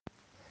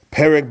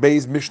Perek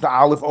Beis Mishnah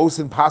Aleph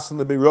Osin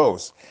Pasan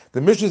Lebiros.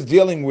 The Mishnah is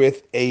dealing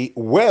with a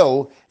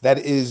well that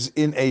is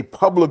in a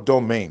public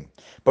domain,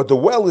 but the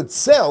well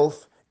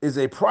itself is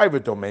a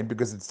private domain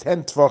because it's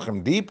 10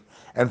 tvachim deep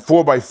and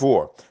 4 by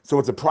 4. So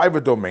it's a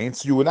private domain,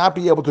 so you would not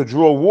be able to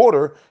draw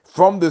water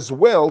from this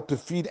well to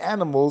feed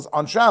animals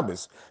on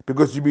Shabbos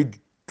because you'd be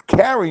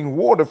carrying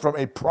water from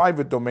a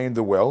private domain,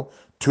 the well,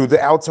 to the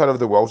outside of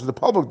the well, to the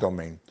public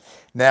domain.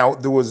 Now,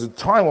 there was a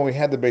time when we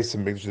had the Beis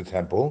Hamikdash, the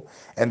temple,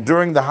 and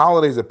during the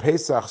holidays of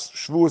Pesach,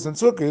 Shavuos, and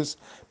Sukkot,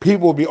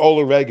 people would be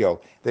ola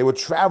regel. They would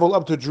travel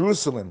up to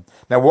Jerusalem.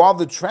 Now, while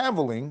they're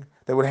traveling,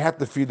 they would have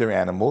to feed their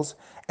animals,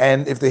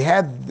 and if they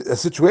had a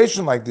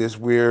situation like this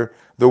where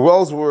the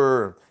wells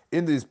were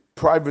in this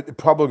private,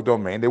 public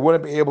domain, they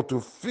wouldn't be able to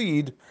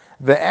feed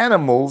the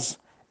animals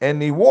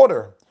any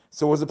water.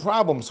 So it was a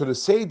problem. So the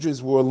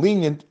sages were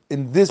lenient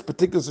in this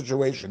particular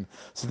situation,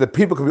 so that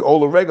people could be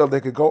ola regel,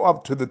 they could go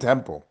up to the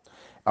temple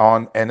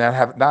on and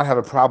not have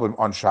a problem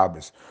on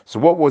Shabbos. So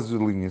what was the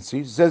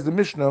leniency? It says the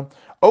Mishnah,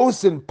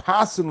 Osin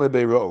pasin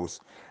liberos.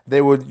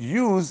 They would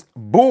use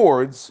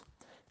boards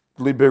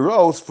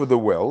liberos for the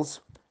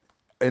wells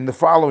in the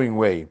following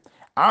way.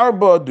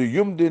 Arba du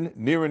yumdin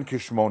nirin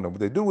kishmona. What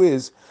they do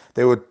is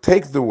they would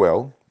take the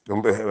well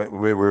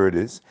where it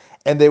is,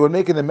 and they would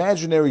make an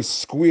imaginary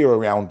square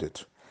around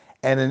it,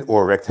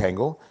 or a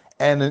rectangle,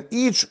 and in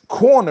each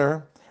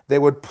corner they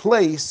would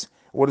place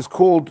what is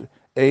called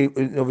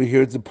over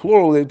here it's a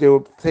plural. They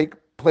would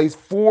place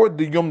 4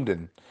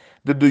 diyumdin.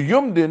 The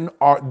diyumdin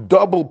are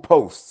double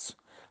posts.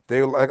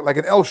 They're like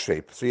an L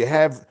shape. So you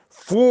have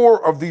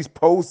 4 of these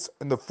posts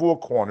in the 4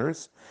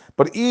 corners,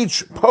 but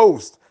each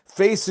post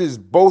faces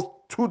both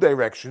 2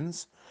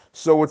 directions.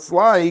 So it's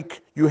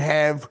like you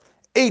have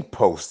 8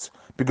 posts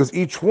because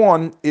each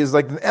one is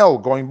like an L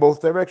going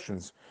both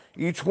directions.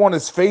 Each one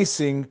is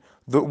facing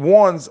the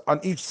ones on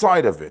each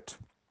side of it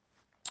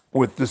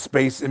with the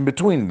space in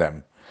between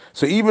them.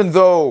 So even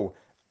though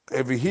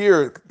over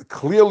here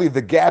clearly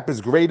the gap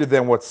is greater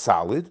than what's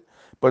solid,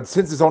 but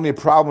since it's only a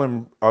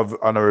problem of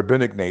on a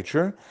rabbinic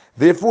nature,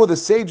 therefore the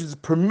sages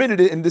permitted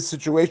it in this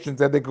situation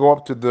that they go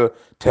up to the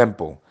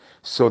temple.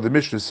 So the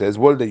Mishnah says,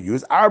 what do they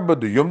use? Arba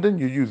de Yumdin,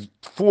 you use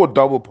 4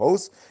 double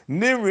posts,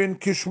 Nirin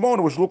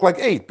Kishmon, which look like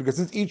 8, because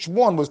since each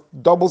one was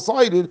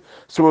double-sided,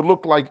 so it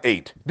looked like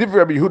 8.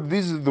 Rabbi Yehuda,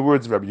 these are the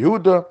words of Rabbi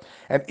Yehuda,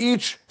 and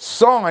each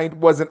side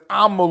was an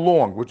amma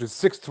long, which is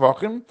 6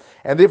 tvachim,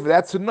 and if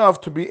that's enough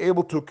to be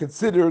able to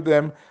consider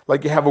them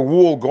like you have a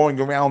wall going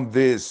around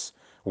this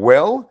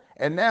well,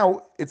 and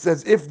now it's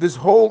as if this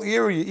whole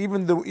area,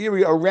 even the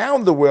area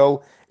around the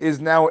well, is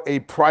now a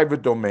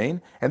private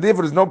domain, and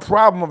therefore there's no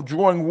problem of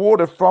drawing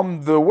water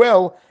from the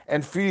well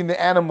and feeding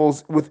the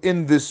animals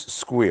within this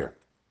square.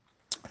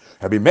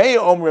 Rabbi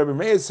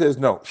Meir says,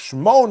 no,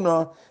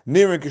 Shmona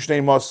nirin kishnei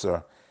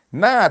masar,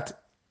 not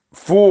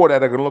 4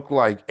 that are going to look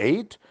like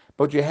 8,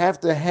 but you have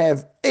to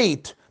have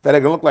 8 that are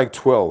going to look like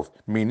 12,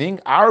 meaning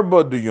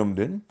Arba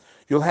diyumdin,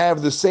 you'll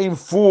have the same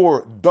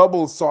 4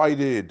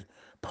 double-sided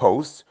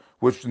posts,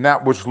 which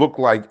look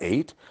like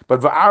 8, but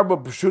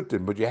va'arba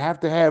pshutim, but you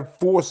have to have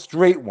 4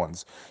 straight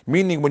ones,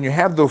 meaning when you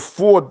have the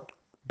 4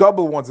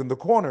 double ones in the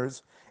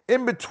corners,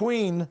 in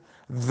between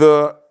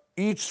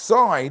each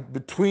side,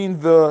 between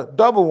the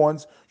double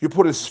ones, you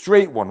put a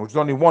straight one, which is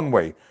only one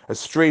way, a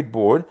straight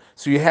board.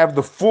 So you have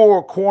the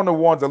 4 corner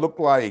ones that look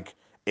like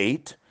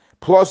 8,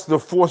 plus the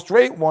 4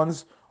 straight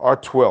ones are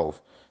 12.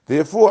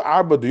 Therefore,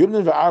 arba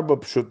diyumnin va'arba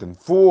pshutin,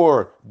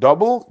 4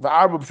 double,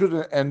 va'arba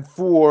pshutin, and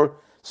 4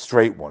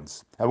 straight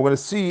ones. And we're going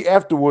to see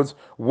afterwards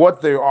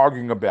what they're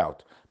arguing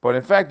about. But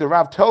in fact, the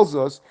Rav tells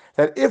us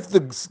that if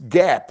the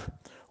gap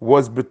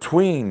was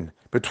between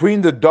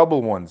the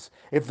double ones,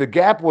 if the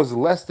gap was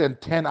less than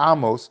 10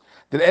 amos,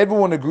 then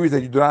everyone agrees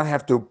that you do not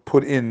have to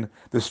put in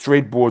the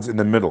straight boards in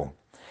the middle.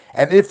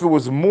 And if it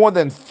was more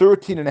than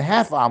 13 and a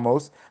half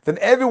amos, then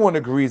everyone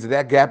agrees that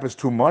that gap is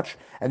too much,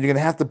 and you're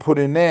going to have to put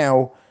in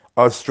now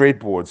straight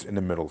boards in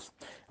the middles.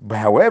 But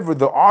however,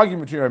 the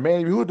argument between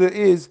Rameir and Yehuda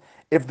is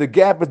if the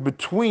gap is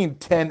between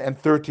 10 and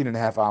 13 and a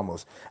half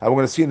amos. And we're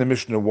going to see in the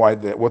Mishnah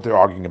what they're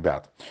arguing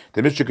about.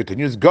 The Mishnah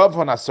continues,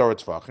 Gavhan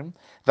Asarat Tvachim,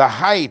 the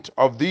height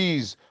of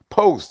these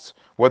posts,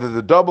 whether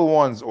the double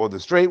ones or the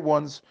straight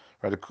ones,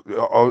 right,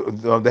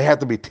 they have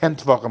to be 10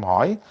 tvachim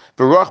high.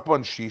 The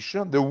Rachban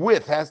Shisha, the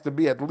width has to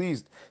be at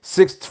least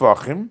 6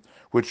 tvachim,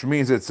 which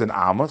means it's an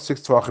amma.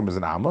 6 tvachim is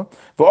an amma.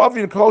 For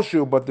Avin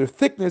Kolshu, but their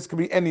thickness can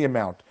be any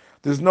amount.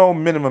 There's no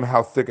minimum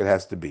how thick it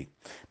has to be.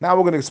 Now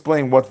we're going to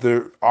explain what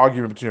the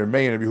argument between Rabbi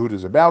Meir and Rabbi Yehuda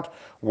is about,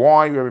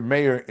 why Rabbi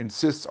Meir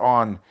insists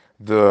on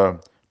the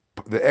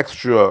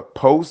extra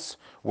posts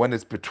when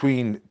it's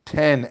between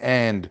 10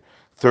 and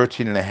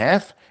 13 and a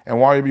half, and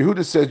why Rabbi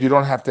Yehuda says you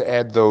don't have to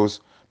add those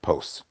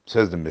posts.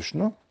 Says the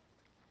Mishnah,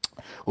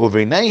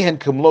 according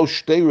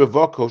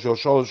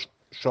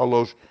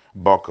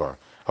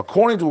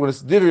to what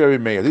is Rabbi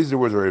Meir, these are the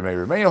words of Rabbi Meir.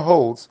 Rabbi Meir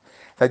holds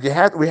that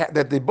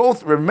that they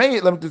both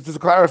remain. Let me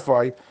just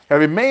clarify.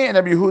 Rabbi Meir and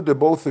Rabbi Yehuda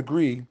both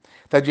agree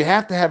that you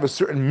have to have a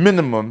certain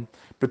minimum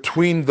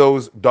between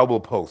those double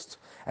posts.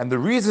 And the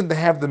reason to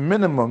have the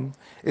minimum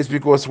is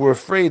because we're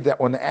afraid that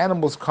when the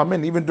animals come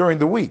in, even during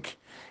the week,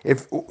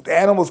 if the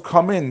animals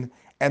come in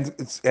and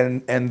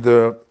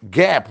the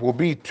gap will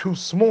be too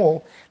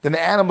small, then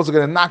the animals are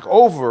going to knock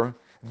over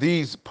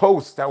these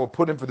posts that were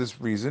put in for this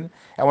reason.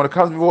 And when it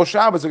comes before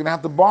Shabbos, they're going to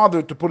have to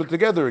bother to put it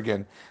together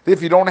again.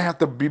 If you don't have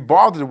to be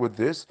bothered with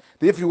this,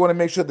 if you want to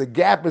make sure the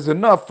gap is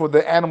enough for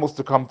the animals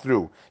to come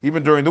through,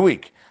 even during the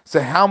week.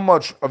 So how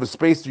much of a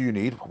space do you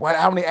need?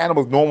 How many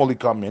animals normally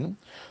come in?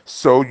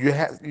 So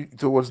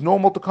so what's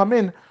normal to come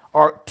in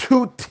are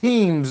two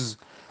teams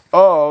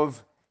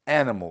of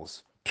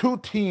animals, two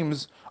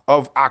teams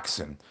of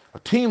oxen.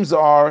 Teams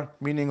are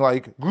meaning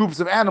like groups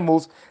of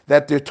animals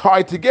that they're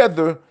tied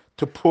together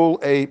to pull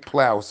a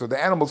plow. So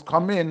the animals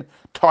come in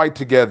tied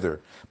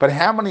together. But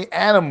how many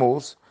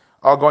animals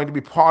are going to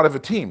be part of a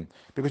team?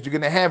 Because you're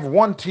going to have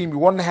one team, you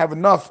want to have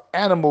enough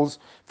animals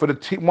for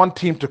the one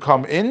team to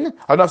come in,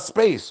 enough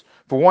space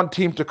for one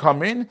team to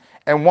come in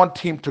and one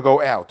team to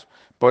go out.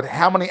 But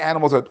how many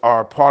animals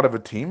are part of a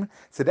team?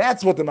 So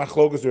that's what the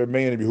machlokas of Rabbi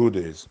Meir and Yehuda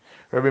is.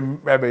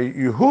 Rabbi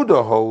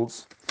Yehuda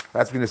holds,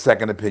 that's been the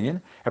second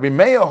opinion. Rabbi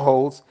Meir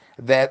holds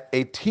that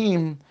a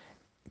team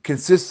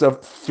consists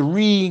of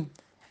 3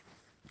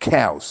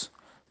 cows.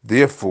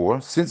 Therefore,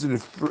 since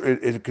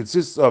it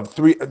consists of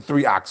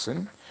three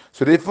oxen,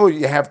 so therefore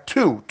you have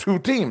two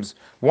teams,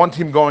 one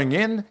team going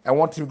in and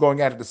one team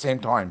going out at the same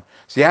time.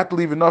 So you have to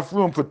leave enough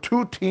room for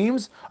 2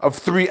 teams of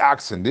 3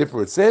 oxen.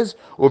 Therefore it says,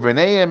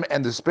 Uveneim,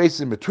 and the space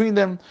in between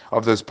them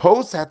of those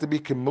posts have to be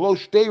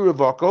Kimlosh De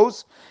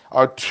Revakos,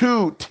 are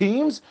 2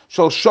 teams,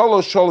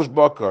 Shalosh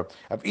Bakar.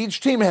 Of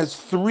each team has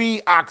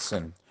 3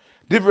 oxen.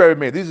 These are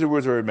the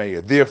words of Rabbi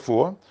Meir.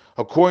 Therefore,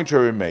 according to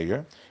Rabbi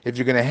Meir, if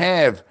you're going to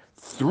have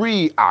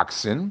 3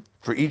 oxen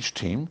for each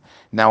team,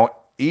 now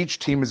each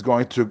team is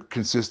going to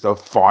consist of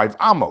 5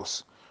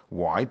 amos.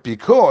 Why?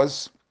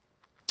 Because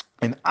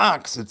an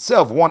ox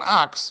itself, one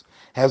ox,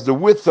 has the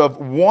width of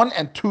 1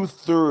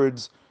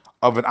 2/3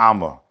 of an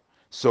amma.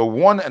 So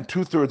 1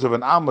 2/3 of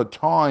an amma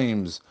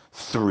times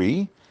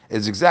 3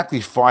 is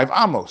exactly 5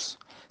 amos.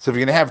 So if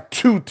you're going to have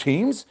 2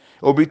 teams,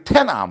 it will be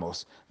 10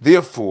 amos.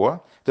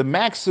 Therefore, the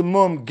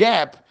maximum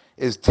gap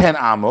is 10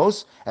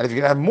 amos. And if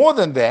you're going to have more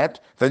than that,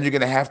 then you're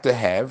going to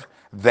have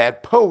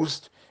that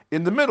post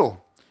in the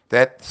middle,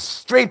 that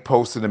straight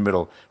post in the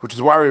middle, which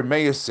is why Rabbi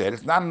Meir said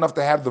it's not enough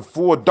to have the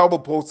 4 double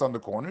posts on the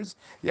corners.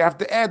 You have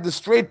to add the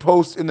straight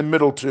post in the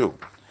middle too.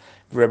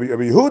 Rabbi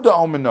Yehuda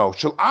Omeno,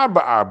 Shel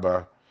Arba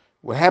Arba,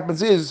 what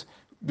happens is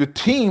the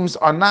teams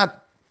are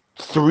not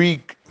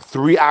three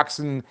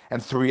oxen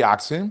and 3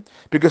 oxen,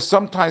 because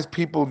sometimes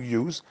people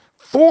use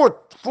four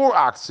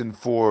oxen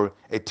for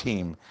a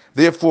team.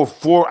 Therefore,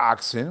 4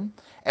 oxen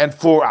and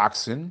 4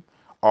 oxen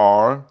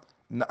are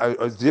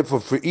therefore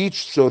for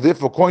each. So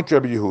therefore, according to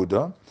Rabbi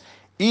Yehuda,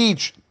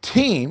 each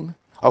team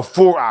of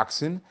 4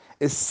 oxen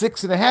is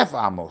 6.5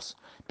 amos,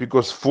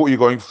 because you're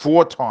going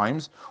 4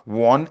 times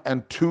 1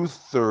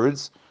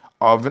 2/3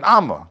 of an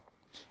amma,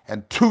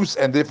 and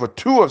therefore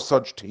 2 of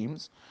such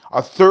teams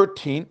are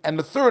 13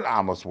 1/3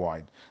 amos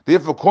wide.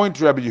 Therefore, according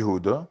to Rabbi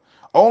Yehuda,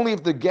 only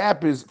if the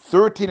gap is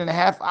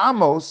 13.5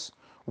 amos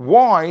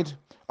wide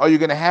are you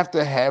going to have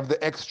the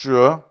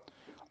extra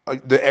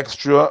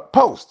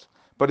post.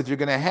 But if you're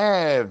going to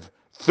have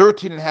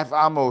 13.5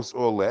 amos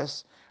or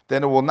less,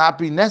 then it will not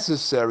be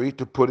necessary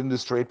to put in the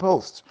straight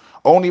posts.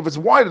 Only if it's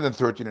wider than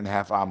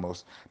 13.5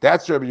 amos.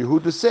 That's Rabbi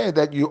Yehuda said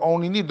that you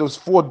only need those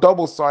 4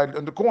 double-sided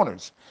in the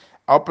corners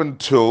up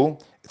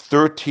until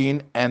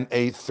 13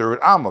 1/3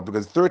 amma.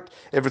 Because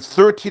if it's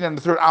 13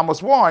 1/3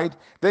 amos wide,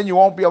 then you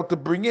won't be able to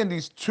bring in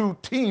these 2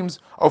 teams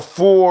of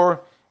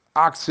 4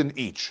 oxen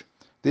each.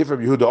 Therefore,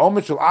 Yehuda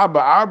Omishal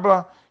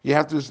Arba, you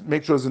have to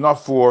make sure there's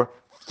enough for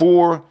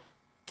 4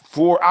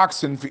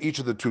 oxen for each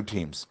of the 2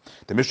 teams.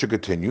 The Mishnah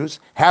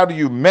continues, how do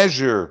you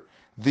measure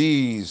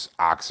these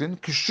oxen?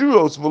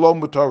 Kishuros v'lo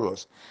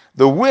mutaros.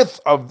 The width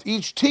of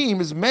each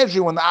team is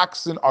measured when the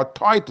oxen are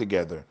tied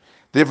together.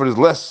 Therefore, there's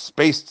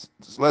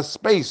less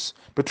space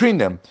between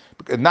them,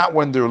 not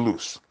when they're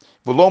loose.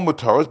 V'lo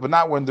mutaros, but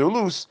not when they're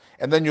loose,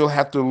 and then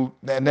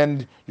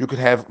then you could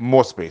have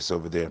more space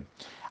over there.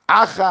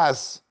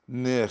 Achas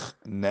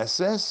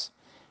nichneses,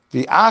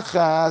 the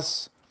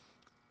achas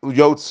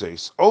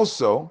yotzes.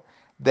 Also,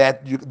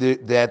 that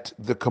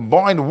the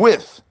combined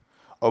width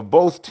of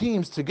both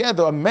teams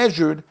together are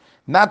measured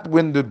not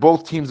when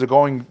both teams are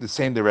going the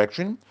same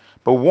direction,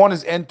 but one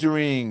is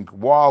entering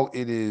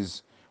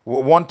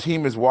one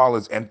team is while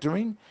it's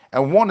entering,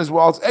 and one is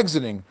while it's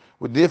exiting.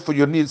 Therefore,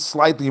 you'll need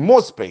slightly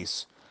more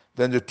space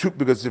than the 2,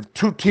 because if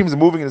 2 teams are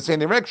moving in the same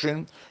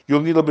direction,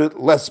 you'll need a bit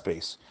less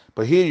space.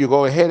 But here you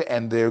go ahead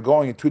and they're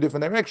going in 2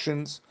 different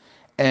directions,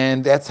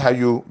 and that's how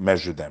you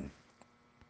measure them.